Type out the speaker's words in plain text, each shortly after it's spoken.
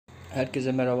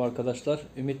Herkese merhaba arkadaşlar.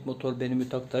 Ümit Motor, benim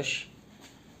Ümit Aktaş.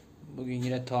 Bugün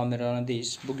yine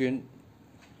tamirhanedeyiz. Bugün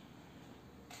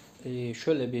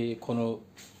şöyle bir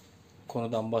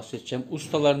konudan bahsedeceğim.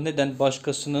 Ustalar neden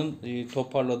başkasının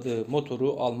toparladığı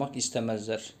motoru almak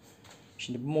istemezler?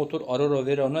 Şimdi bu motor Aurora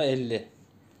Verona 50.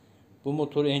 Bu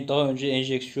motor daha önce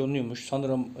enjeksiyonluymuş.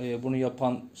 Sanırım bunu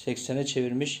yapan 80'e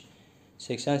çevirmiş.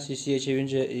 80 cc'ye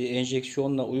çevirince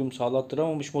enjeksiyonla uyum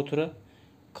sağlattıramamış motora.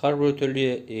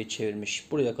 Karbratörlüye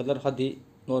çevirmiş. Buraya kadar hadi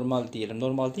normal diyelim.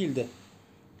 Normal değil de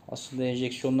aslında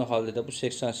enjeksiyonlu halde de bu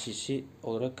 80 cc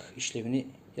olarak işlevini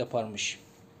yaparmış.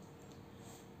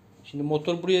 Şimdi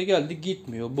motor buraya geldi,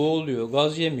 gitmiyor, boğuluyor,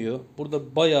 gaz yemiyor.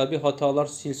 Burada bayağı bir hatalar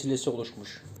silsilesi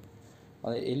oluşmuş.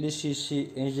 Hani 50 cc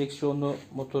enjeksiyonlu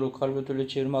motoru karbüratörle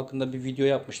çevirme hakkında bir video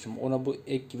yapmıştım. Ona bu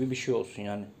ek gibi bir şey olsun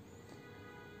yani.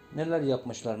 Neler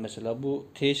yapmışlar mesela? Bu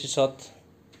tesisat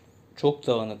çok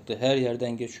dağınıktı. Her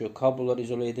yerden geçiyor. Kablolar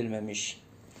izole edilmemiş.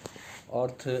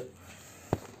 Artı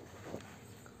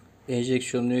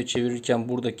enjeksiyonluyu çevirirken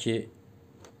buradaki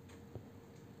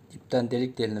dipten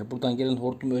delik delinir. Buradan gelen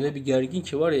hortum öyle bir gergin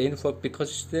ki var ya, en ufak bir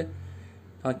kasiste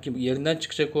sanki yerinden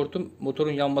çıkacak hortum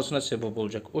motorun yanmasına sebep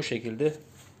olacak. O şekilde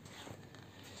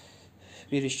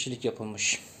bir işçilik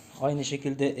yapılmış. Aynı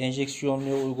şekilde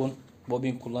enjeksiyonluya uygun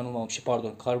bobin kullanılmamış.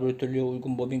 Pardon, karbüratörlüye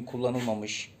uygun bobin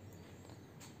kullanılmamış.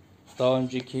 Daha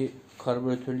önceki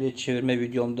karbüratörlüye çevirme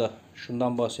videomda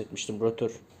şundan bahsetmiştim.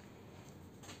 Rotör.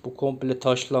 Bu komple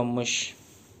taşlanmış.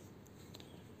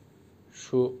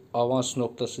 Şu avans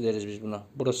noktası deriz biz buna.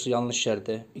 Burası yanlış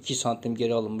yerde. 2 santim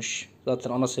geri alınmış.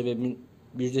 Zaten ana sebebin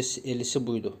 %50'si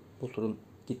buydu. Motorun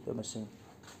gitmemesinin.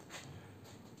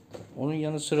 Onun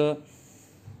yanı sıra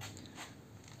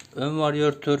ön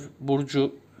varyatör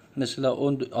burcu mesela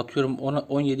atıyorum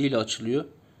 17 ile açılıyor.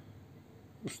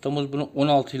 Ustamız bunu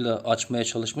 16 ile açmaya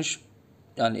çalışmış.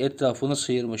 Yani etrafını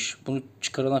sıyırmış. Bunu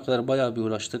çıkarana kadar bayağı bir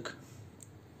uğraştık.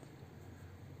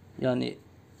 Yani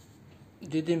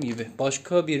dediğim gibi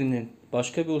başka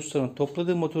bir ustanın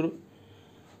topladığı motoru,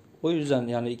 o yüzden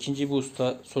yani ikinci bir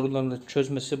usta sorunlarını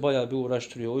çözmesi bayağı bir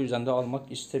uğraştırıyor. O yüzden de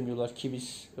almak istemiyorlar ki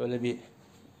biz öyle bir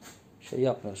şey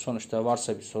yapmıyoruz. Sonuçta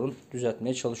varsa bir sorun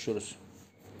düzeltmeye çalışıyoruz.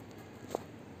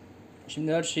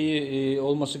 Şimdi her şeyi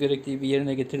olması gerektiği bir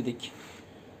yerine getirdik.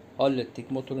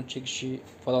 Hallettik. Motorun çekişi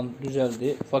falan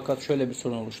düzeldi. Fakat şöyle bir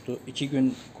sorun oluştu. 2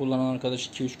 gün kullanan arkadaş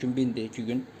 2-3 gün bindi. 2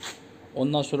 gün.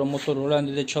 Ondan sonra motor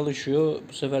rölantide çalışıyor.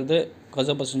 Bu sefer de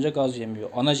gaza basınca gaz yemiyor.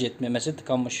 Ana jet memesi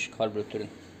tıkanmış karbüratörün.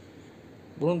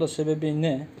 Bunun da sebebi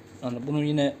ne? Yani bunu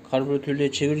yine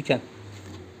karbüratörlüğe çevirirken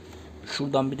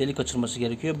şuradan bir delik açılması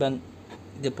gerekiyor. Ben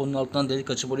deponun altından delik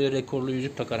açıp oraya rekorlu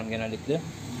yüzük takarım genellikle.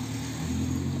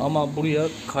 Ama buraya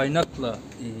kaynakla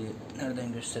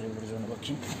nereden gösterebiliriz onu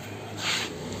bakayım.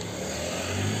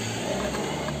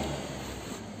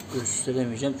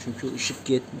 Gösteremeyeceğim çünkü ışık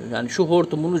yetmiyor. Yani şu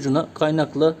hortumun ucuna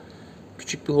kaynakla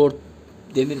küçük bir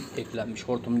demir eklenmiş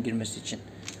hortumun girmesi için.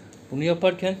 Bunu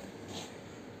yaparken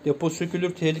depo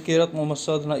sökülür, tehlike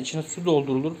yaratmaması adına içine su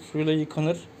doldurulur, suyla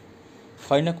yıkanır.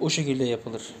 Kaynak o şekilde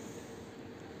yapılır.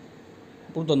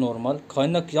 Burada normal.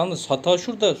 Kaynak yalnız hata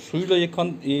şurada, suyla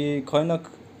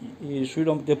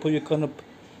depo yıkanıp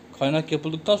kaynak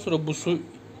yapıldıktan sonra bu su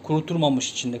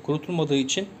kuruturmamış içinde. Kurutulmadığı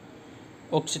için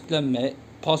oksitlenme,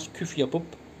 pas küf yapıp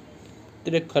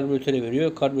direkt karbüratöre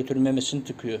veriyor. Karbüratörün memesini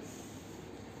tıkıyor.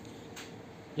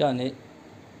 Yani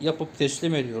yapıp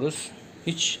teslim ediyoruz.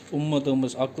 Hiç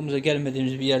ummadığımız, aklımıza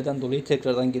gelmediğimiz bir yerden dolayı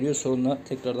tekrardan geliyor.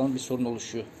 Tekrardan bir sorun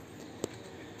oluşuyor.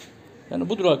 Yani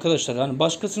budur arkadaşlar. Yani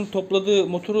başkasının topladığı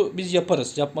motoru biz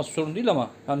yaparız. Yapması sorun değil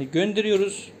ama hani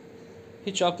gönderiyoruz.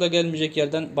 Hiç akla gelmeyecek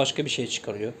yerden başka bir şey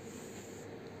çıkarıyor.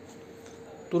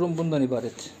 Durum bundan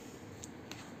ibaret.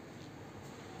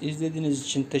 İzlediğiniz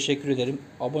için teşekkür ederim.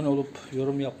 Abone olup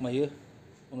yorum yapmayı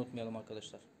unutmayalım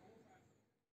arkadaşlar.